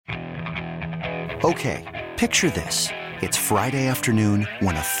Okay, picture this. It's Friday afternoon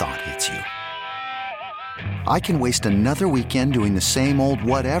when a thought hits you. I can waste another weekend doing the same old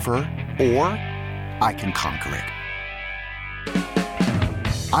whatever, or I can conquer it.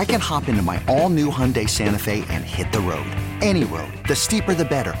 I can hop into my all-new Hyundai Santa Fe and hit the road. Any road. The steeper, the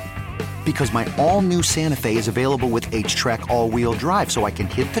better. Because my all-new Santa Fe is available with H-Track all-wheel drive, so I can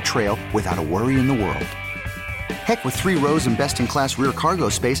hit the trail without a worry in the world. Heck, with 3 rows and best-in-class rear cargo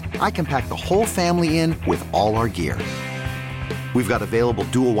space, I can pack the whole family in with all our gear. We've got available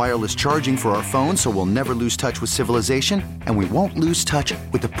dual wireless charging for our phones, so we'll never lose touch with civilization, and we won't lose touch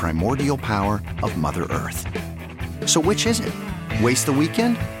with the primordial power of Mother Earth. So which is it? Waste the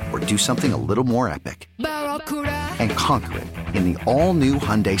weekend or do something a little more epic? And conquer it in the all-new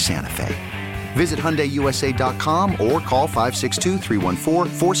Hyundai Santa Fe. Visit HyundaiUSA.com or call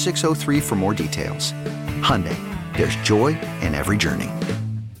 562-314-4603 for more details. Hyundai, there's joy in every journey.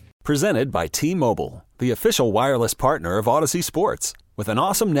 Presented by T-Mobile, the official wireless partner of Odyssey Sports. With an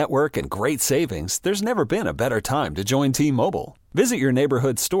awesome network and great savings, there's never been a better time to join T-Mobile. Visit your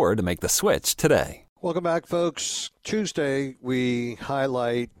neighborhood store to make the switch today. Welcome back, folks. Tuesday, we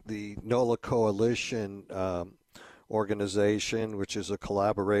highlight the NOLA Coalition organization, which is a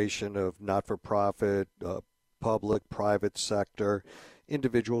collaboration of not-for-profit, public, private sector,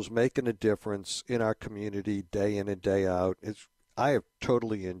 individuals making a difference in our community day in and day out. I have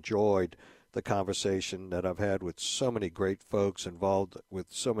totally enjoyed the conversation that I've had with so many great folks involved with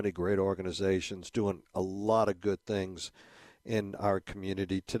so many great organizations doing a lot of good things in our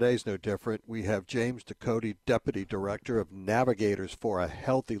community. Today's no different. We have James Ducote, Deputy Director of Navigators for a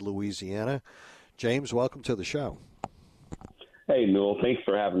Healthy Louisiana. James, welcome to the show. Hey, Newell. Thanks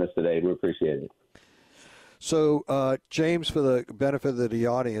for having us today. We appreciate it. So, James, for the benefit of the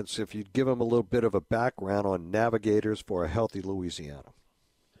audience, if you'd give them a little bit of a background on Navigators for a Healthy Louisiana.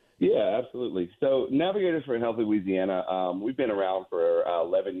 Yeah, absolutely. So Navigators for a Healthy Louisiana, we've been around for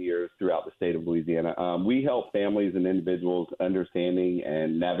 11 years throughout the state of Louisiana. We help families and individuals understanding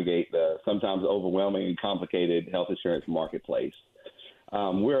and navigate the sometimes overwhelming and complicated health insurance marketplace.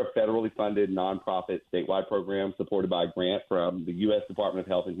 We're a federally funded nonprofit statewide program supported by a grant from the U.S. Department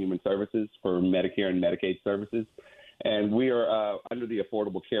of Health and Human Services for Medicare and Medicaid Services. And we are under the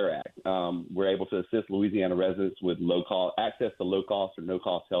Affordable Care Act. We're able to assist Louisiana residents with access to low-cost or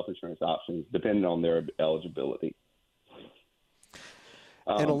no-cost health insurance options, depending on their eligibility.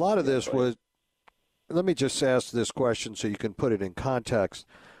 And a lot of this was, let me just ask this question so you can put it in context.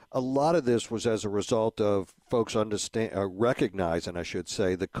 A lot of this was as a result of folks recognizing, I should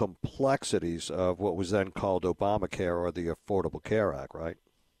say, the complexities of what was then called Obamacare or the Affordable Care Act, right?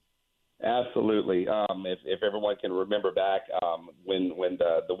 Absolutely. If everyone can remember back when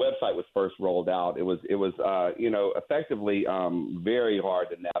the website was first rolled out, it was effectively very hard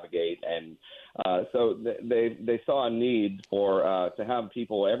to navigate, and so they saw a need for to have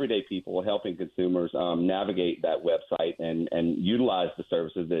everyday people helping consumers navigate that website and utilize the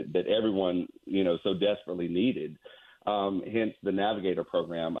services that everyone so desperately needed. Hence the Navigator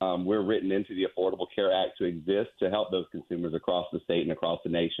program. We're written into the Affordable Care Act to exist to help those consumers across the state and across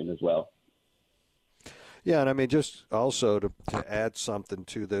the nation as well. Yeah, and I mean, just also to add something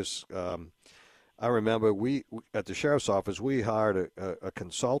to this, I remember we at the Sheriff's Office, we hired a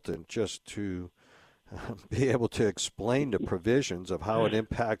consultant just to be able to explain the provisions of how it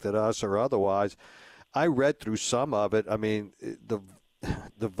impacted us or otherwise. I read through some of it. I mean, the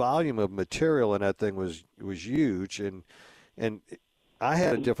volume of material in that thing was huge, and I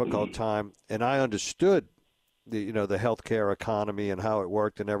had a difficult time, and I understood the healthcare economy and how it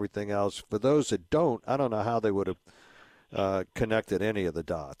worked and everything else. For those that don't, I don't know how they would have connected any of the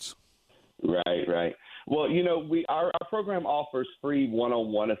dots. Right. Well, our program offers free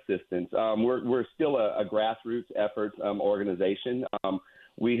one-on-one assistance. We're still a grassroots efforts organization.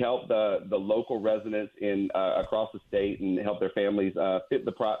 We help the local residents across the state and help their families fit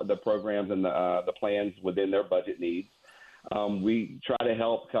the programs and the plans within their budget needs. We try to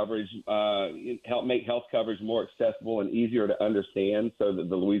help make health coverage more accessible and easier to understand, so that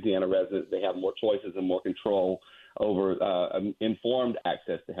the Louisiana residents, they have more choices and more control over informed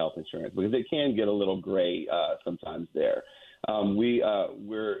access to health insurance, because it can get a little gray sometimes there.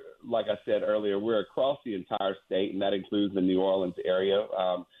 We're, like I said earlier, we're across the entire state, and that includes the New Orleans area.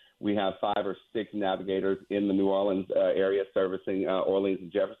 We have 5 or 6 navigators in the New Orleans area servicing Orleans and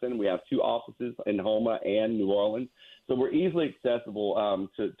Jefferson. We have 2 offices in Houma and New Orleans. So we're easily accessible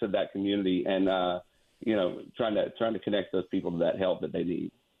to that community, and trying to connect those people to that help that they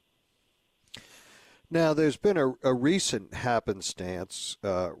need. Now, there's been a recent happenstance,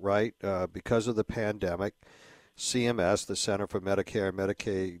 right, because of the pandemic. CMS, the Center for Medicare and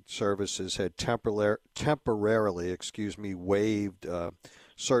Medicaid Services, had temporarily waived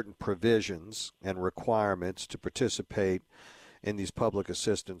certain provisions and requirements to participate in these public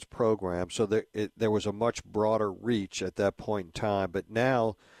assistance programs. So there was a much broader reach at that point in time. But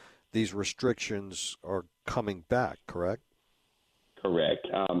now these restrictions are coming back, correct? Correct.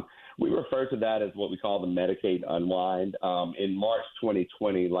 We refer to that as what we call the Medicaid unwind. In March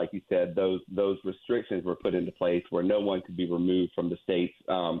 2020, like you said, those restrictions were put into place where no one could be removed from the state's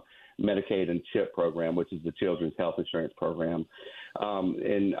Medicaid and CHIP program, which is the Children's Health Insurance Program.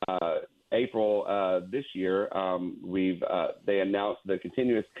 In April this year, they announced the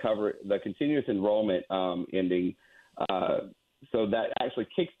continuous enrollment ending. So that actually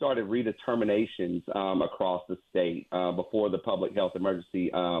kick-started redeterminations across the state before the public health emergency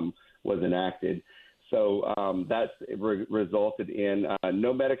was enacted. So that's resulted in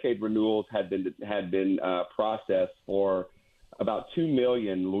no Medicaid renewals had been processed for about 2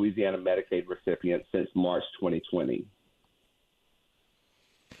 million Louisiana Medicaid recipients since March 2020.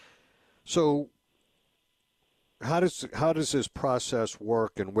 So how does this process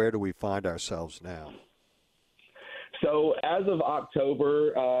work, and where do we find ourselves now? So as of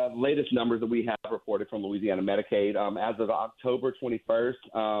October, latest numbers that we have reported from Louisiana Medicaid, as of October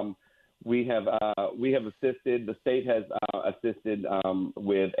 21st, we have assisted. The state has assisted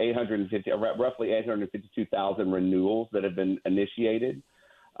with roughly 852,000 renewals that have been initiated.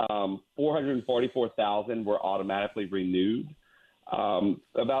 444,000 were automatically renewed.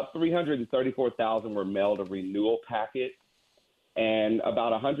 About 334,000 were mailed a renewal packet, and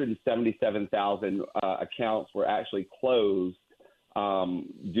about 177,000 accounts were actually closed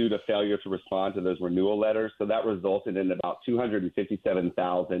due to failure to respond to those renewal letters. So that resulted in about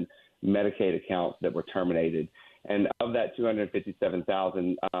 257,000 Medicaid accounts that were terminated. And of that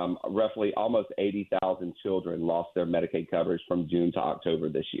 257,000, roughly almost 80,000 children lost their Medicaid coverage from June to October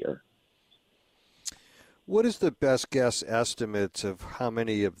this year. What is the best guess estimates of how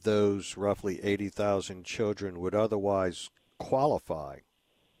many of those roughly 80,000 children would otherwise qualify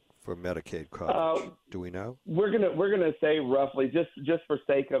for Medicaid coverage? Do we know? We're gonna say roughly, just for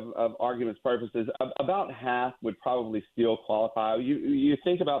sake of argument's purposes, about half would probably still qualify. You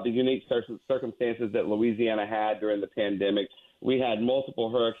think about the unique circumstances that Louisiana had during the pandemic. We had multiple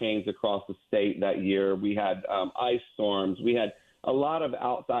hurricanes across the state that year. We had ice storms. We had a lot of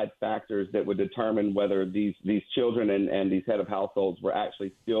outside factors that would determine whether these children and these head of households were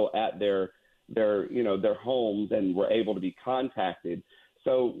actually still at their homes and were able to be contacted.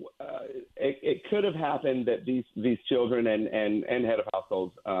 So it could have happened that these children and head of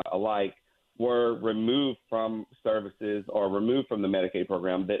households alike were removed from services or removed from the Medicaid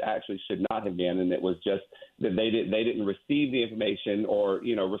program that actually should not have been, and it was just that they didn't receive the information or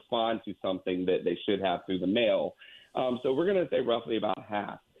respond to something that they should have through the mail. So we're going to say roughly about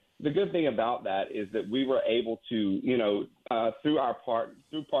half. The good thing about that is that we were able to, through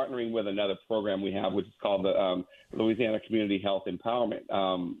partnering with another program we have, which is called the Louisiana Community Health Empowerment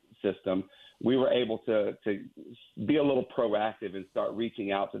System, we were able to be a little proactive and start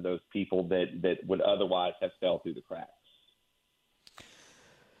reaching out to those people that would otherwise have fell through the cracks.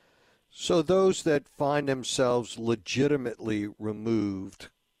 So those that find themselves legitimately removed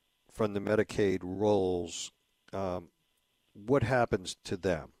from the Medicaid rolls, what happens to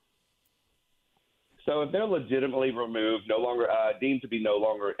them? So if they're legitimately removed, no longer deemed to be no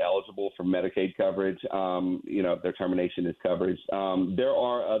longer eligible for Medicaid coverage, if their termination is coverage, there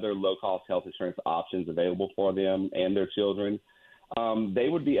are other low-cost health insurance options available for them and their children. They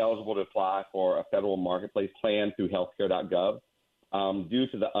would be eligible to apply for a federal marketplace plan through healthcare.gov due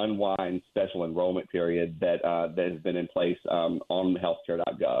to the unwind special enrollment period that has been in place on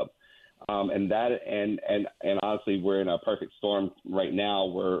healthcare.gov. And honestly, we're in a perfect storm right now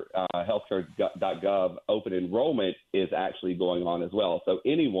where healthcare.gov open enrollment is actually going on as well. So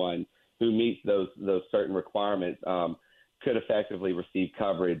anyone who meets those certain requirements could effectively receive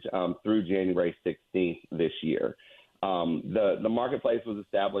coverage through January 16th this year. The marketplace was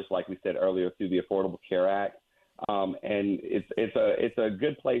established, like we said earlier, through the Affordable Care Act. And it's a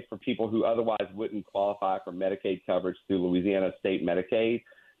good place for people who otherwise wouldn't qualify for Medicaid coverage through Louisiana State Medicaid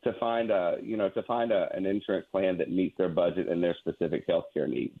to find an insurance plan that meets their budget and their specific health care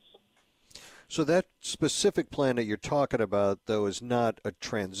needs. So that specific plan that you're talking about, though, is not a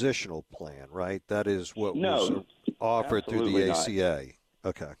transitional plan, right? That is what was offered through the ACA.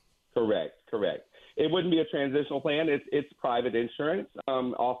 Not. Okay. Correct. It wouldn't be a transitional plan. It's private insurance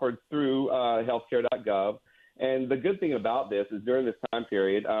offered through healthcare.gov. And the good thing about this is during this time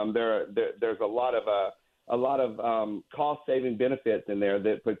period, there's a lot of cost-saving benefits in there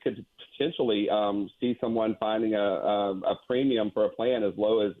that could potentially see someone finding a premium for a plan as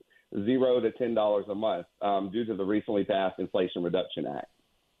low as $0 to $10 a month due to the recently passed Inflation Reduction Act.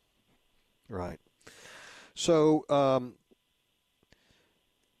 Right. So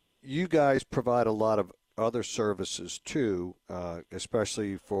you guys provide a lot of other services too,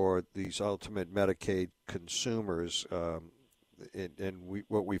 especially for these ultimate Medicaid consumers. And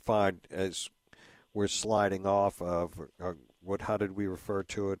what we find as we're sliding off of how did we refer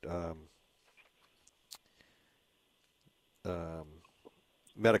to it?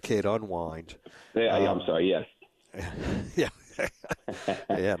 Medicaid unwind. Yeah, I'm sorry. Yes. Yeah.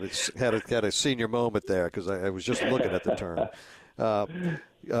 Yeah, had a senior moment there because I was just looking at the term.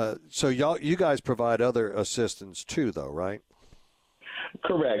 So you guys provide other assistance too, though, right?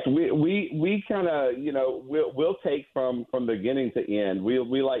 Correct. We kind of we'll take from beginning to end.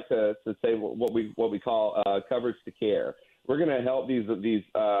 We like to say what we call coverage to care. We're going to help these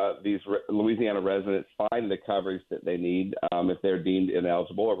Louisiana residents find the coverage that they need if they're deemed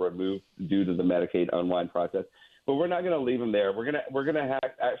ineligible or removed due to the Medicaid unwind process. But we're not going to leave them there. We're going to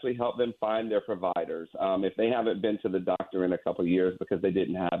actually help them find their providers. If they haven't been to the doctor in a couple of years because they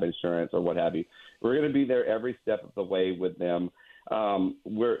didn't have insurance or what have you, we're going to be there every step of the way with them.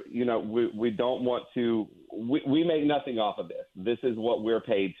 We don't want to. We make nothing off of this. This is what we're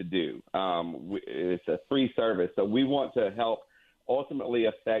paid to do. It's a free service, so we want to help ultimately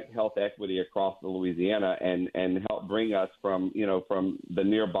affect health equity across the Louisiana and help bring us from the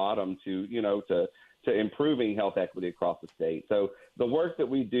near bottom to improving health equity across the state. So the work that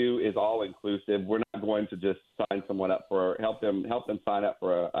we do is all inclusive. We're not going to just sign someone up help them sign up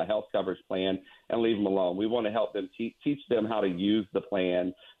for a health coverage plan and leave them alone. We want to help them teach them how to use the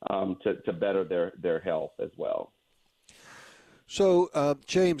plan to better their health as well. So,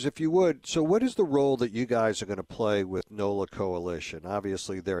 James, if you would, so what is the role that you guys are going to play with NOLA Coalition?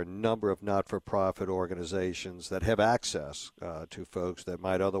 Obviously, there are a number of not-for-profit organizations that have access to folks that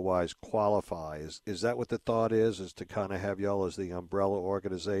might otherwise qualify. Is that what the thought is to kind of have y'all as the umbrella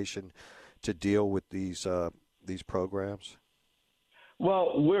organization to deal with these programs?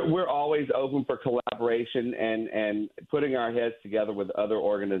 Well, we're always open for collaboration and putting our heads together with other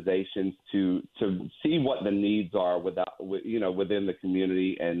organizations to see what the needs are within the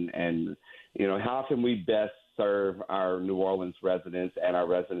community and how can we best serve our New Orleans residents and our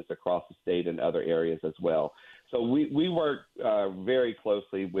residents across the state and other areas as well. So we work very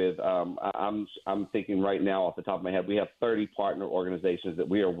closely with I'm thinking right now off the top of my head, we have 30 partner organizations that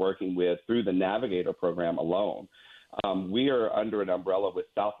we are working with through the Navigator program alone. We are under an umbrella with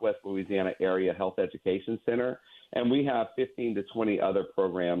Southwest Louisiana Area Health Education Center, and we have 15 to 20 other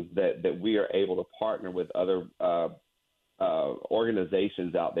programs that we are able to partner with other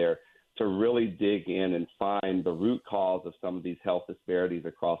organizations out there to really dig in and find the root cause of some of these health disparities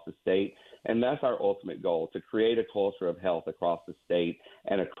across the state. And that's our ultimate goal, to create a culture of health across the state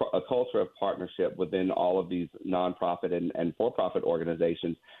and a culture of partnership within all of these nonprofit and for-profit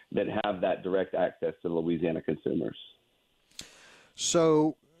organizations that have that direct access to Louisiana consumers.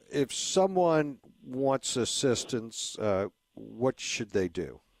 So if someone wants assistance, what should they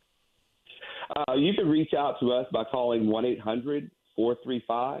do? You can reach out to us by calling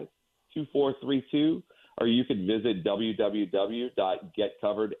 1-800-435-2432, or you could visit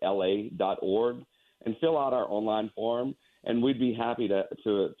www.getcoveredla.org and fill out our online form, and we'd be happy to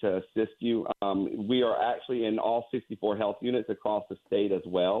assist you. We are actually in all 64 health units across the state as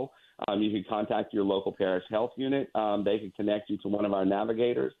well. You can contact your local parish health unit. They can connect you to one of our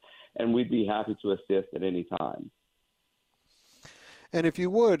navigators, and we'd be happy to assist at any time. And if you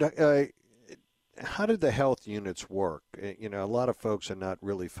would, how did the health units work? A lot of folks are not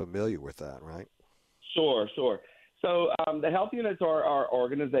really familiar with that, right? Sure. So the health units are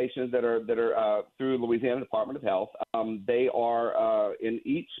organizations that are through Louisiana Department of Health. They are in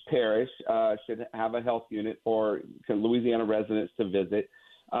each parish should have a health unit for Louisiana residents to visit.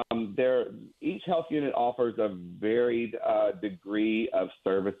 Each health unit offers a varied degree of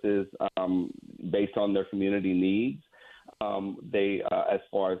services based on their community needs. They, as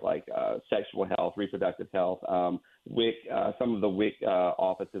far as like sexual health, reproductive health, WIC, some of the WIC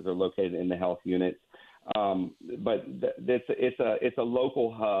offices are located in the health units. But it's a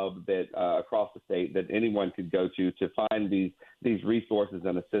local hub that across the state that anyone could go to find these resources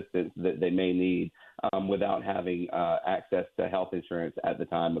and assistance that they may need without having access to health insurance at the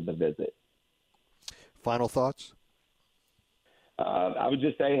time of the visit. Final thoughts? I would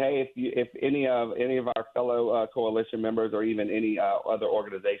just say, hey, if any of our fellow coalition members or even any other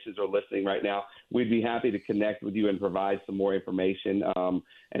organizations are listening right now, we'd be happy to connect with you and provide some more information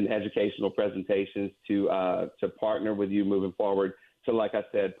and educational presentations to partner with you moving forward. So, like I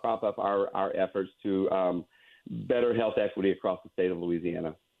said, prop up our efforts to better health equity across the state of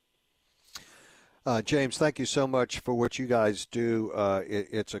Louisiana. James, thank you so much for what you guys do.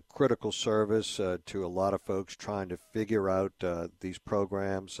 It's a critical service to a lot of folks trying to figure out these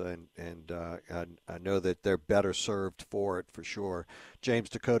programs, and I know that they're better served for it for sure. James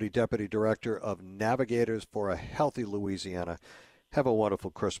Ducote, Deputy Director of Navigators for a Healthy Louisiana. Have a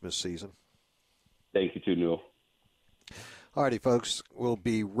wonderful Christmas season. Thank you too, Newell. All righty, folks. We'll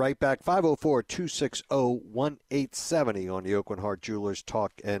be right back. 504-260-1870 on the Oakland Heart Jewelers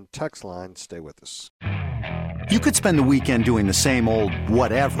Talk and Text line. Stay with us. You could spend the weekend doing the same old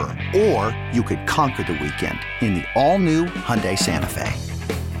whatever, or you could conquer the weekend in the all-new Hyundai Santa Fe.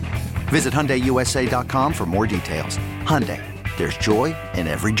 Visit HyundaiUSA.com for more details. Hyundai, there's joy in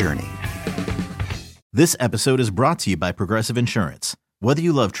every journey. This episode is brought to you by Progressive Insurance. Whether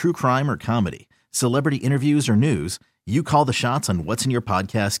you love true crime or comedy, celebrity interviews or news, you call the shots on what's in your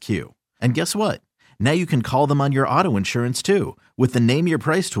podcast queue. And guess what? Now you can call them on your auto insurance too with the Name Your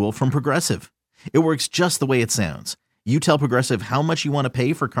Price tool from Progressive. It works just the way it sounds. You tell Progressive how much you want to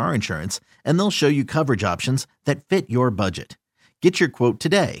pay for car insurance, and they'll show you coverage options that fit your budget. Get your quote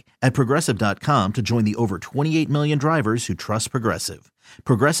today at Progressive.com to join the over 28 million drivers who trust Progressive.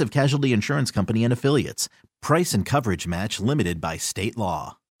 Progressive Casualty Insurance Company and Affiliates. Price and coverage match limited by state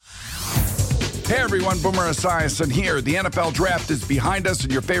law. Hey everyone, Boomer Esiason here. The NFL Draft is behind us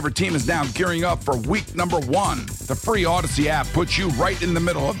and your favorite team is now gearing up for week number 1. The free Odyssey app puts you right in the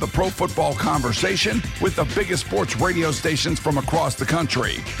middle of the pro football conversation with the biggest sports radio stations from across the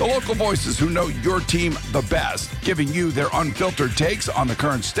country. The local voices who know your team the best, giving you their unfiltered takes on the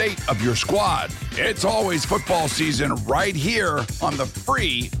current state of your squad. It's always football season right here on the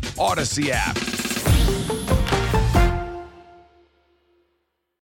free Odyssey app.